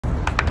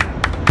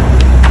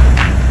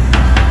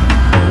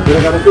They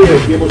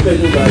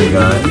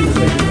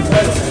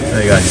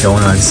got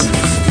donuts.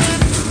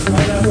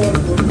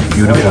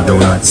 Beautiful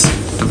donuts.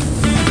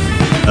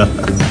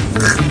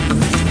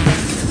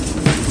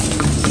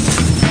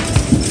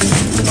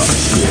 Oh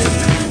shit.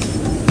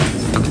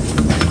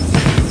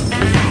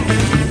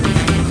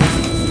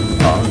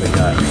 Oh, they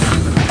got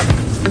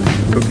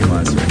Cookie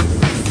Monster.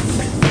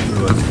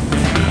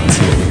 Let's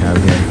see what we have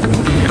here.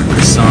 We got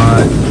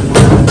croissant.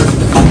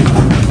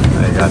 I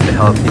got the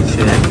healthy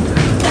shit.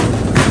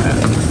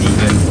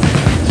 Vegan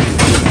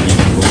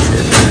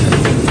bullshit.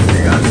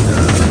 They got the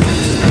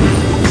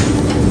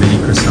mini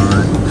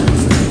croissant.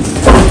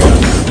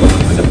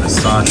 The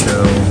pistachio.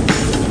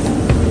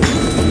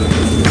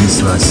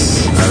 Meatless.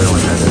 Another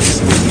one that is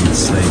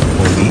like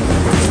whole wheat.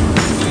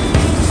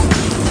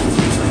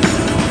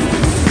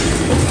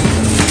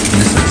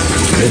 This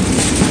is good.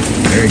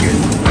 Very good.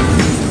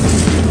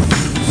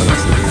 What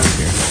else do we have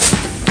here?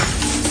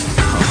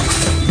 Oh,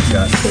 we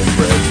got full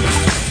bread.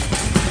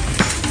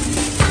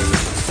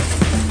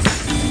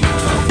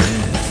 Oh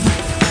man.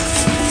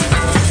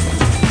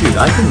 Dude, I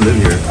can live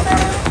here.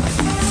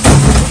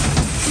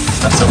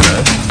 That's so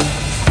bad.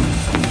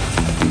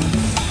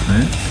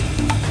 Right?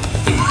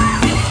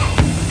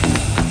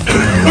 A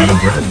lot of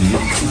bread, dude.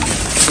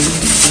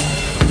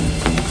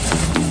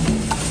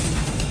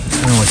 I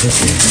don't know what this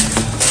is.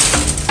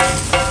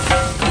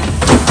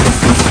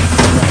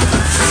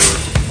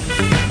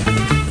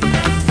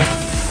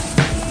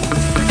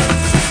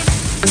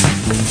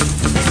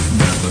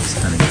 That looks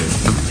kind of good.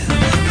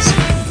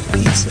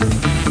 Pizza.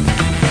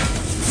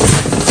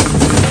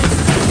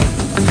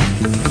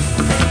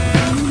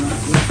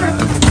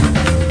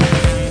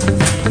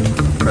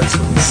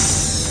 Pretzels.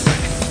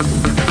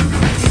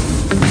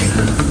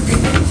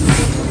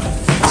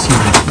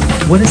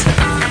 What is that?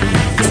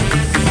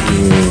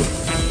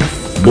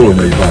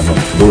 Bolognese,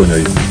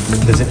 bolognese.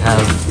 Does it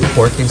have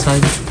pork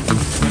inside?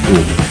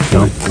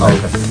 No? Oh,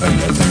 okay.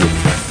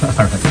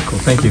 Alright, cool.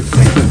 Thank you.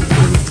 Thank you.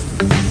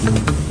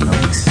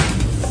 Alex,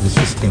 this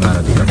just came out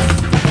of the oven.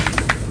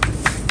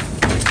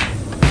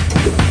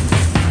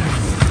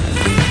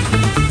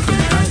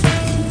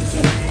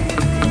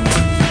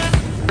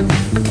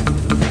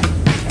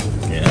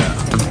 Yeah.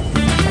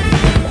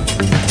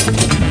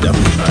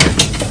 Definitely try it.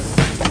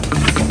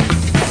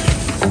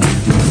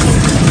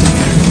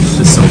 There's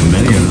just so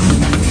many of them.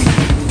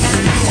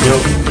 Yo,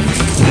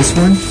 this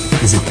one?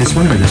 Is it this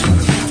one or this one?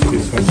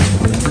 This one.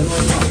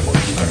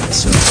 Alright,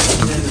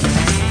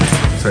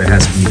 so it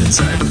has meat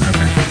inside.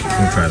 Okay,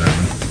 we'll try that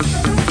one.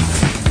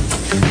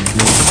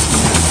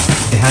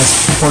 It has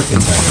pork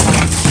inside.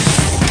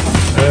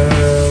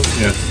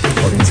 Yeah.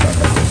 Pork inside.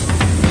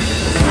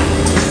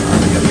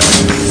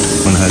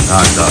 One has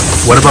hot dog.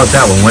 What about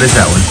that one? What is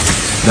that one?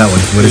 That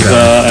one. What is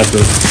that? Apple.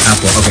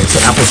 Apple. Okay, so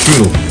apple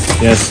strudel.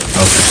 Yes.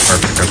 Okay,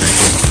 perfect. Okay,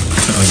 cool.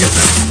 I'll get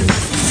that.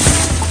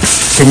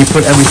 Can you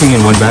put everything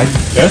in one bag?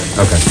 Yeah.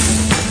 Okay.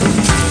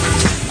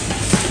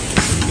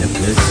 Get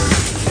this.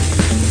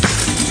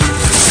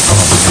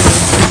 Oh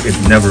man, it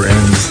never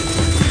ends.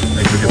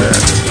 Like, look at that.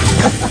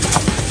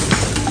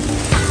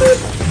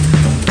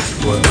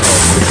 Well, oh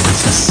man,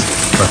 this is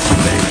freshly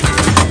baked.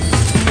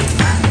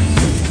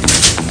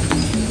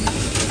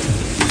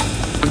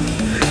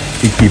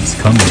 It keeps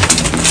coming.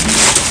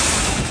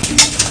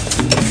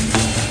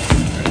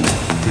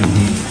 And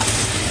he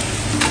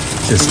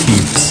just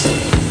keeps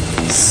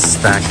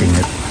stacking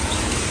it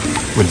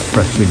with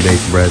freshly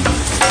baked bread.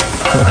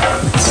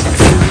 It's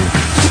crazy.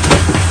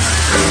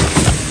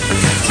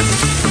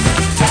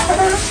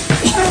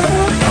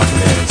 Oh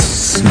man, it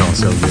smells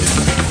so good.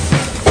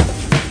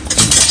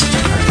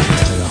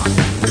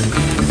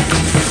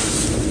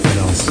 What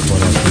else?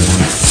 What else do you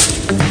want?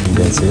 And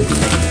that's it.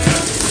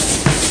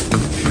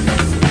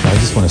 I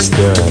just want to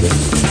stare at it.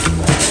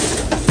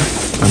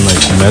 I'm like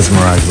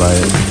mesmerized by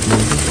it.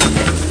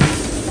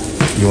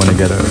 You want to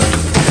get a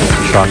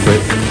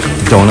chocolate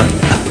donut?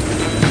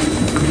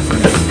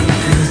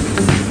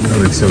 That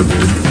looks so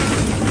good.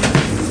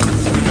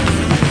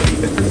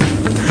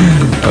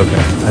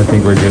 Okay, I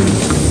think we're good.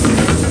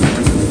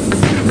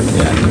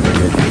 Yeah, I think we're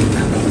good.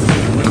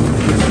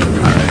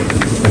 Alright,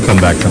 I'll come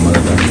back some other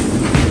time.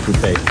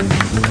 Okay.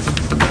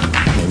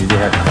 Maybe they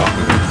have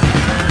coffee.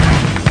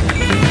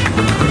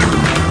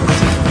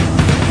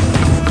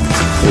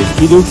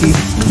 Okie dokie.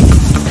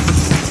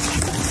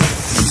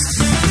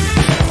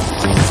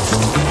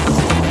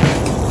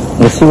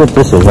 Let's see what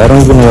this is. I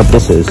don't even know what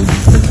this is. Okay,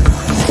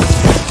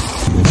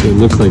 so it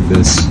looks like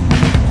this.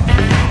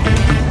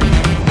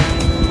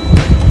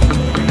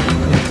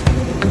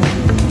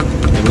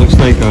 It looks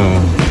like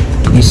a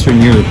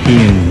Eastern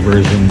European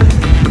version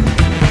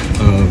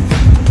of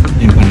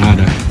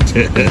empanada.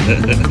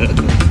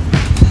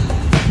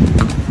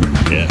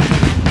 Yeah.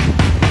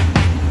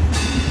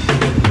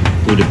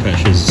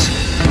 Budapest's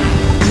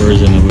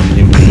version of an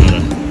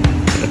empanada.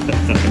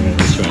 Alright,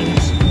 let's try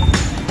this.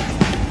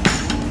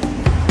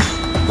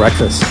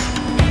 Breakfast.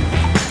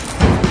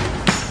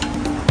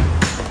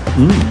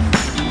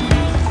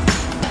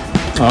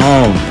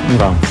 Oh,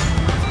 okay.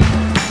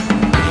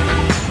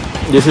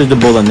 This is the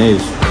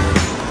bolognese.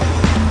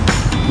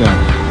 Yeah.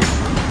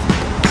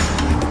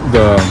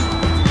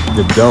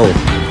 The dough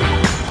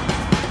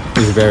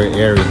is very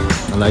airy.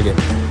 I like it.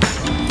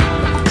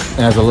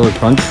 It has a little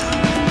crunch.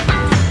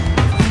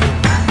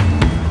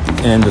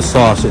 And the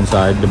sauce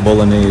inside, the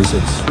bolognese,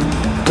 it's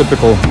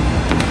typical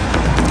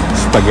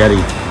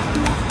spaghetti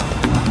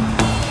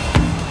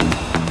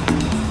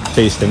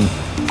tasting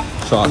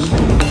sauce.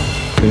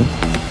 See?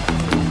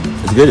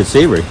 It's good, it's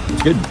savory.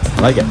 It's good.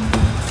 I like it.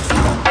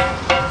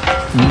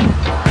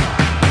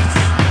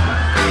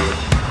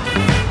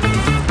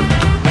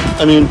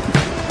 I mean,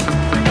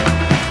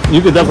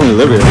 you could definitely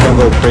live here. Don't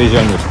go crazy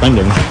on your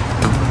spending.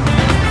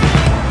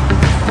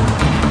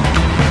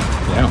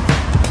 Yeah.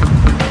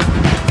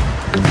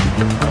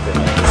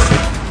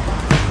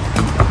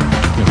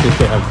 I think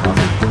they have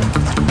coffee.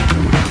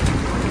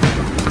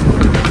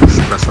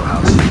 Espresso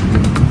house.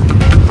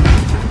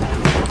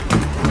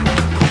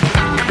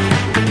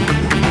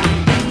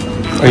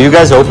 Are you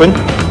guys open?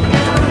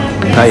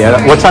 Not yet.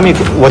 What time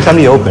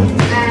do you open?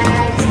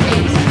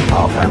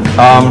 Oh, okay.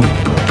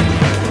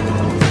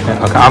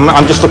 Okay,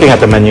 I'm just looking at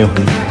the menu.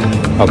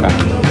 Okay.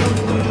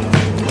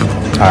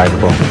 All right,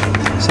 cool.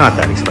 It's not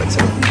that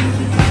expensive.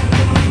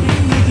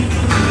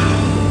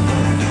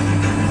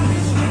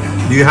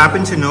 Do you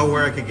happen to know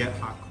where I could get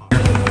hot coffee?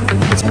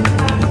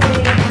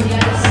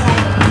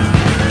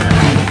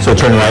 So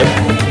turn right?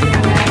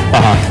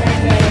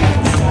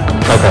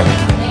 Okay.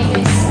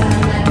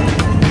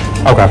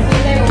 Okay.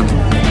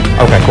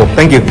 Okay, cool.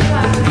 Thank you.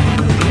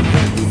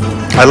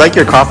 I like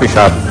your coffee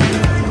shop.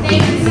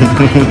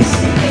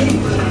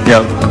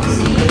 Yep.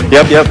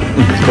 Yep.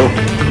 Cool.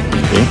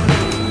 See?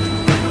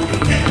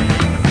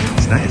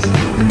 It's nice.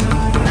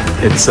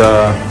 It's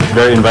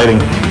very inviting.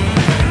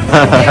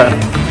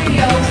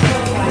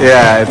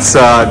 Yeah, it's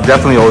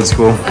definitely old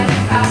school.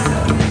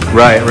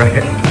 Right.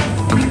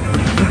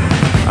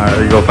 Alright,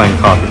 we go find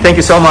coffee. Thank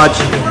you so much.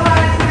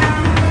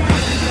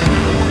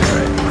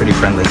 Alright, pretty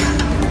friendly.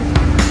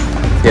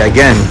 Yeah,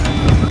 again.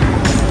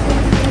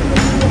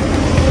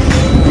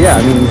 Yeah,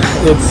 I mean,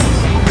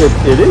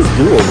 it is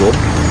doable.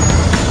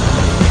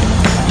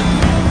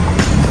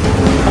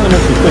 How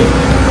much you think?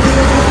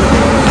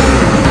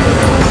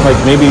 Like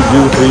maybe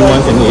do 3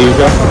 months in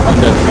Asia and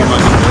then 3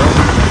 months in Europe.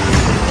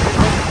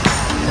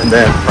 And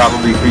then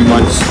probably 3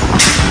 months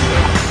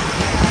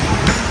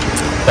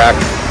back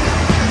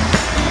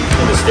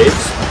in the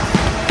States.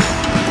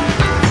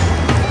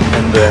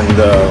 And then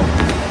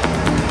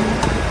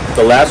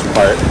the last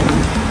part,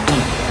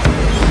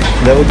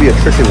 that would be a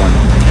tricky one.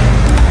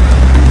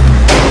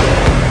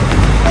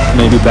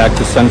 Maybe back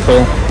to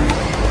Central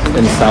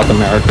and South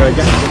America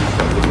again.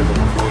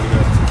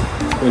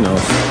 Who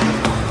knows?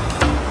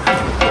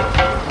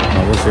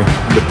 Oh, we'll see.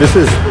 But this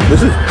is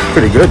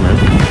pretty good, man.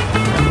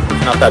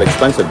 Not that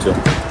expensive too.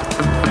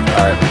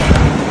 All right.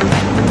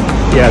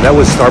 Yeah, that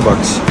was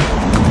Starbucks.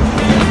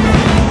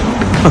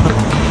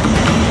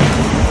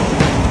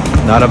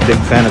 Not a big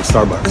fan of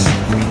Starbucks.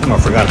 Oh, I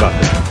forgot about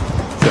this.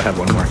 Should have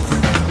one more.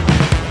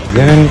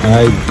 Then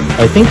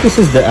I think this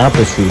is the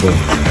apple strudel.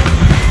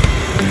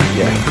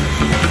 Yeah.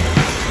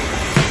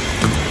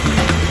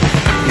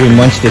 We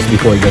munch this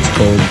before it gets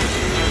cold.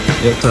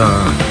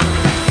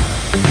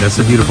 That's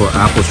a beautiful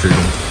apple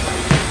strudel.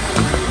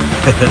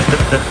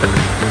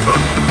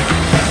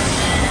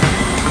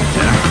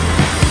 Yeah.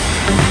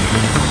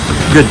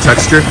 Good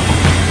texture.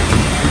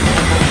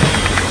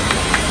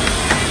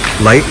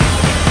 Light.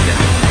 Yeah.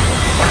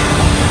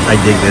 I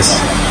dig this.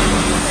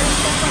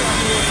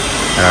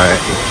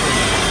 Alright.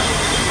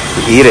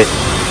 Eat it.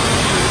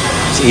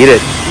 Just eat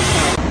it.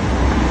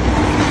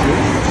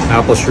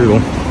 Apple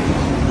strudel.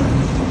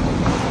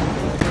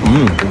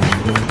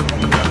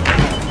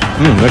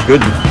 That's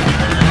good.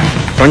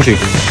 Crunchy.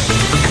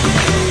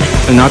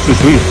 And not too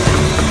sweet.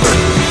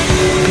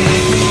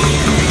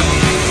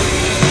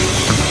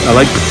 I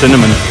like the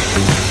cinnamon.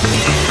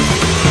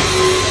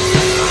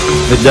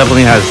 It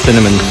definitely has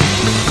cinnamon.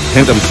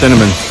 Hint of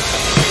cinnamon.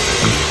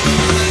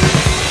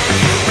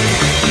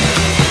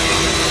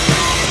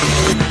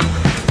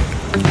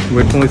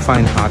 Where can we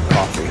find hot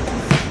coffee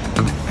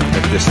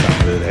at this time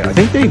of the day? I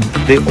think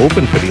they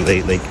open pretty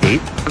late, like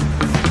 8.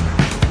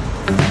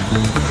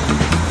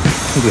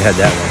 I think we had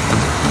that one.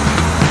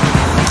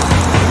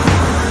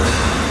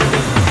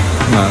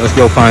 Let's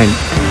go find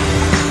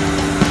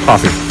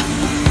coffee.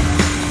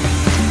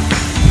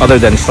 Other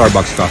than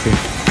Starbucks coffee.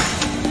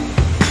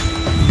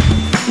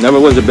 Never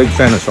was a big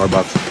fan of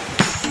Starbucks.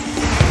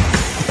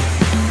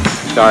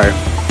 Sorry.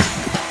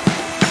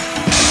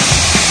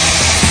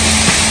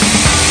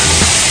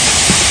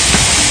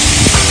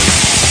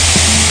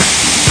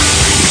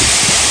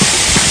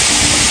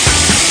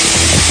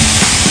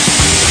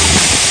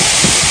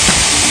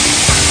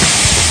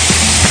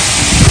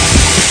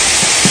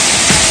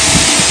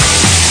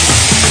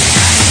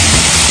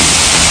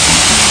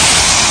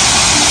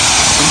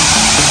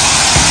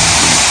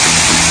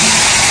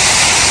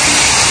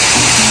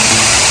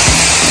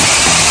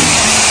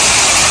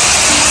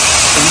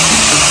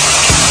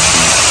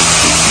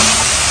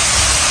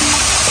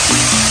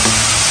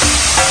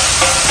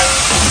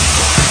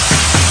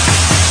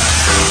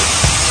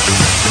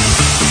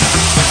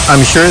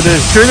 I'm sure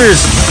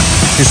there's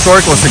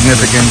historical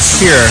significance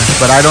here,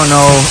 but I don't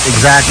know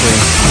exactly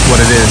what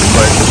it is.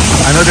 But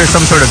I know there's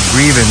some sort of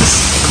grievance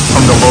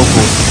from the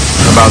locals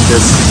about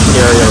this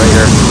area right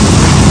here.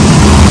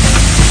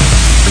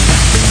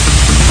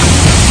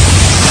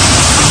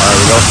 There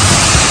we go.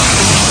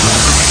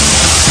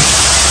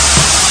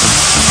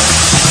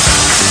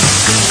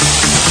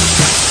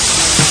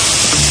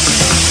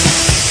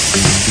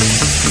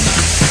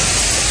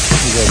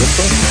 You got this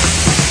one?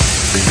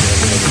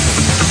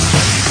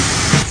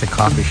 It's a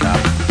coffee shop.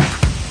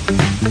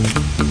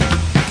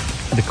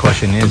 The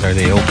question is, are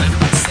they open?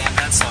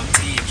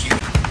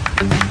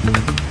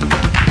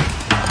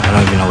 I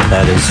don't even know what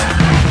that is.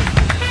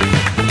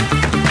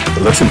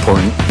 It looks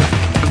important.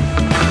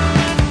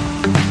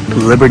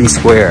 Liberty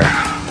Square.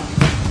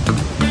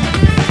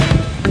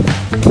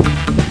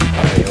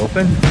 Are they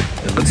open?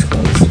 It looks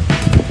closed.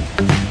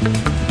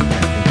 I think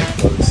they're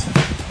closed.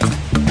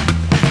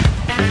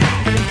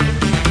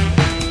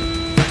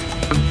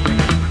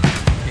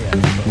 Yeah,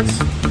 they're closed.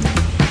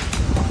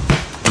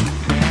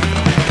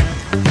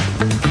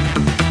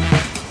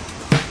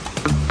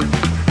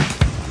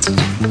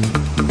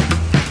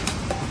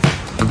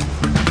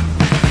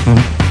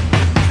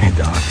 Hey,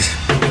 dogs.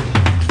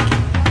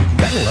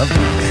 I love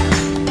dogs.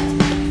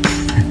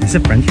 It's a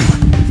Frenchie.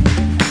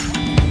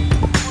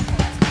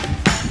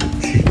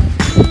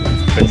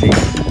 Frenchie.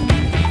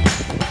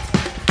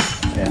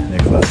 Yeah, they're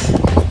close.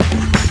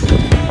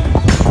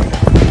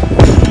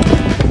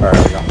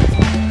 Alright, we go.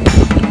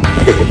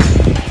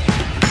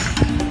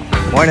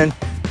 Morning.